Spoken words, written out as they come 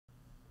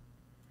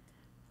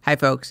Hi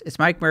folks, it's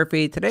Mike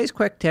Murphy. Today's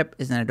quick tip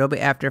is in Adobe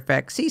After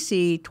Effects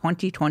CC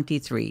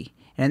 2023.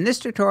 And in this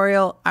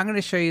tutorial, I'm going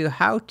to show you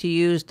how to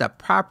use the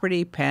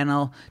Property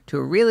panel to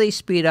really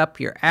speed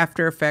up your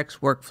After Effects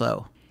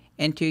workflow.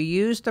 And to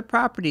use the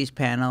Properties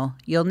panel,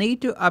 you'll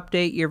need to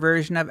update your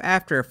version of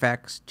After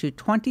Effects to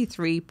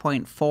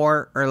 23.4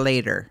 or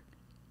later.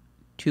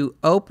 To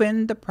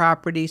open the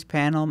Properties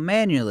panel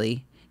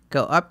manually,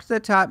 go up to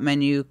the top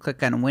menu,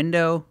 click on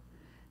Window,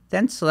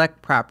 then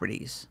select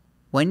Properties.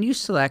 When you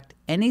select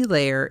any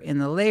layer in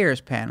the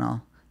Layers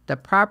panel, the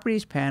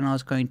Properties panel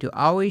is going to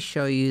always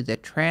show you the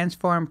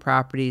transform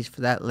properties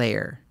for that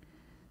layer,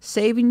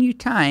 saving you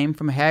time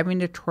from having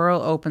to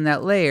twirl open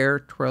that layer,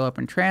 twirl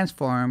open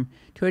transform,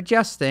 to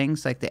adjust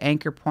things like the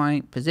anchor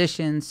point,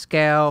 position,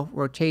 scale,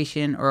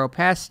 rotation, or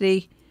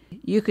opacity.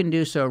 You can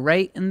do so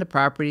right in the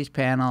Properties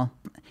panel.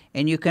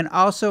 And you can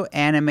also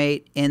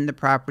animate in the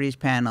Properties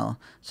panel.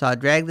 So I'll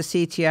drag the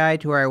CTI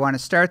to where I want to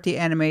start the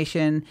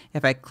animation.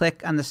 If I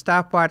click on the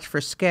stopwatch for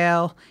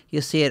scale,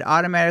 you'll see it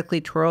automatically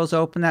twirls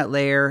open that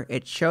layer.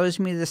 It shows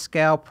me the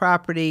scale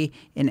property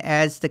and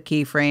adds the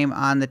keyframe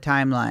on the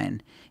timeline.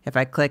 If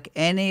I click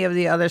any of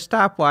the other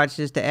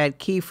stopwatches to add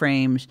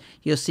keyframes,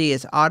 you'll see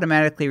it's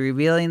automatically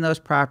revealing those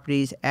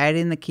properties,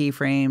 adding the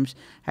keyframes.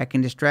 I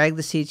can just drag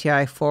the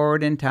CTI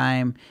forward in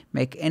time,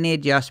 make any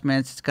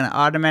adjustments. It's going to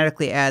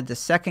automatically add the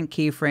second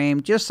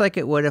keyframe just like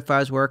it would if I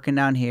was working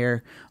down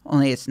here,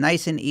 only it's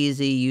nice and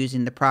easy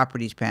using the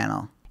Properties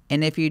panel.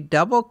 And if you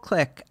double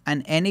click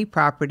on any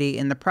property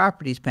in the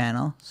Properties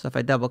panel, so if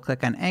I double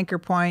click on anchor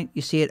point,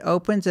 you see it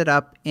opens it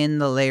up in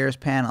the Layers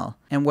panel.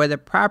 And where the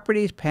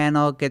Properties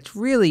panel gets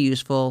really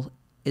useful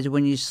is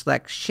when you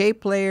select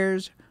shape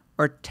layers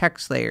or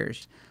text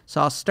layers.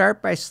 So I'll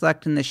start by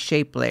selecting the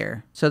shape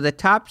layer. So the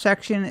top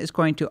section is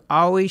going to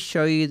always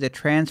show you the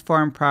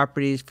transform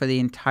properties for the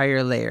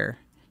entire layer.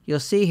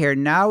 You'll see here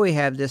now we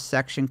have this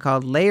section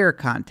called Layer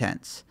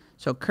Contents.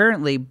 So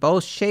currently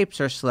both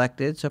shapes are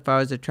selected, so if I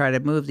was to try to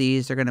move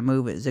these, they're going to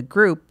move as a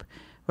group.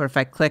 But if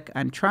I click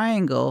on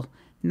triangle,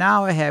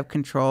 now I have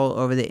control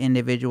over the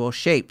individual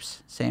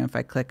shapes. Same if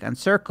I click on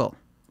circle.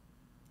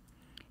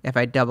 If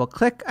I double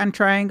click on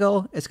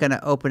triangle, it's going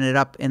to open it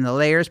up in the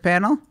Layers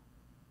panel.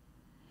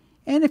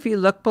 And if you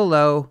look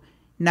below,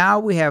 now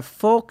we have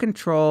full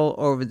control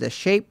over the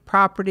shape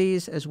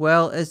properties as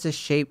well as the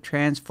shape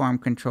transform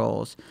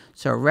controls.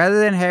 So rather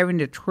than having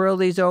to twirl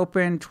these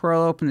open,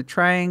 twirl open the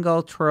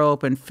triangle, twirl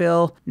open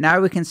fill, now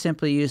we can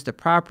simply use the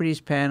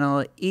Properties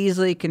panel,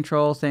 easily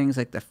control things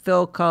like the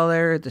fill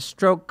color, the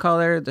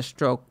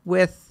stroke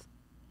width.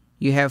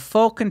 You have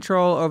full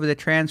control over the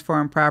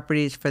transform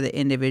properties for the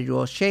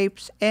individual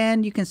shapes,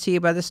 and you can see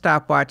by the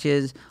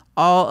stopwatches,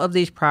 all of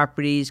these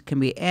properties can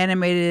be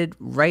animated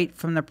right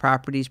from the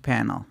Properties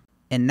panel.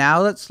 And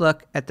now let's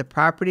look at the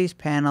Properties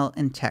panel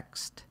in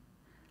text.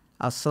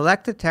 I'll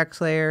select the text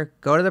layer,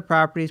 go to the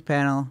Properties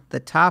panel. The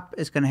top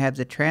is going to have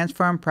the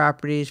transform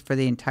properties for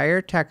the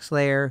entire text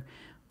layer,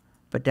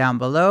 but down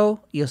below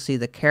you'll see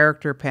the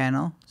character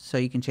panel, so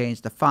you can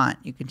change the font.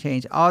 You can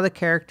change all the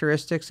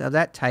characteristics of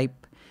that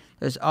type.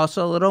 There's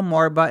also a little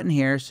more button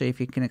here, so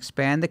if you can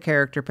expand the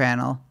character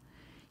panel.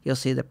 You'll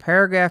see the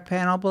paragraph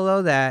panel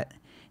below that,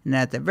 and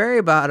at the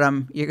very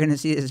bottom you're going to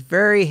see this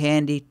very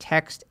handy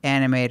text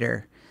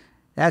animator.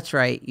 That's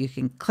right, you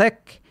can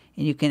click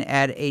and you can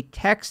add a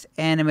text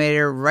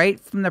animator right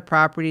from the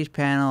Properties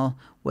panel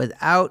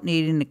without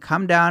needing to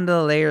come down to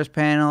the Layers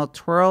panel,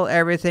 twirl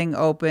everything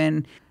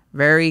open.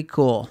 Very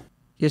cool.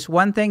 Just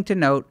one thing to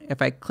note,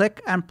 if I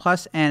click on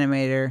plus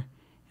animator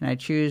and I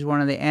choose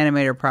one of the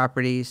animator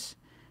properties,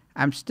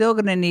 I'm still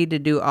going to need to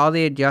do all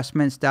the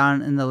adjustments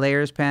down in the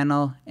Layers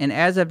panel. And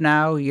as of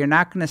now, you're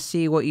not going to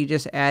see what you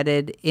just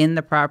added in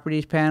the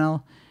Properties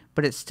panel,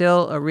 but it's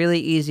still a really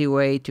easy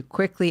way to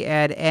quickly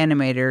add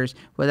animators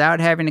without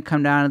having to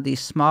come down to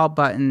these small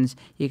buttons.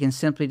 You can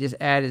simply just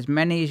add as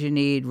many as you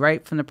need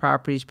right from the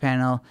Properties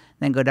panel,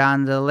 then go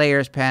down to the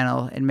Layers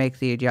panel and make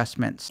the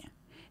adjustments.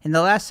 And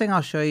the last thing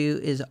I'll show you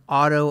is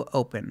Auto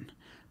Open.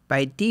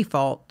 By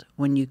default,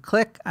 when you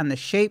click on the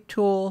Shape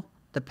tool,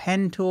 the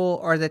Pen tool,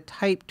 or the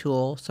Type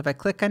tool, so if I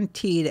click on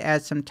T to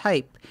add some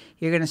type,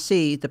 you're going to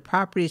see the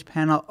Properties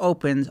panel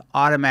opens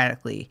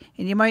automatically,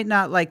 and you might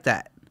not like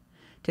that.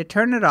 To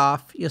turn it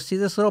off, you'll see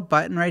this little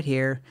button right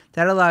here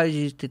that allows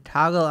you to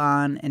toggle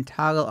on and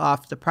toggle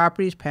off the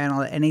Properties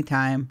panel at any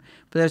time.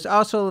 But there's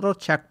also a little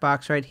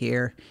checkbox right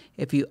here.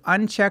 If you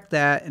uncheck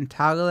that and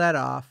toggle that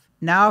off,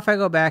 now if I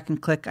go back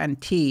and click on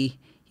T,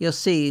 you'll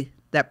see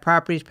that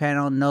Properties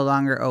panel no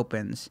longer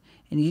opens.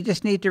 And you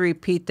just need to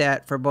repeat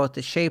that for both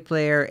the shape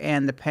layer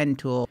and the pen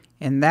tool.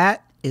 And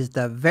that is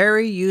the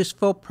very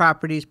useful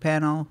Properties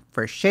panel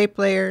for shape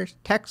layers,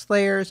 text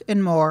layers,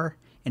 and more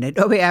in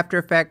Adobe After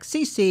Effects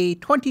CC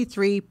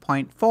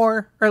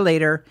 23.4 or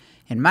later.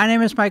 And my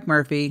name is Mike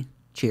Murphy.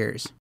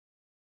 Cheers.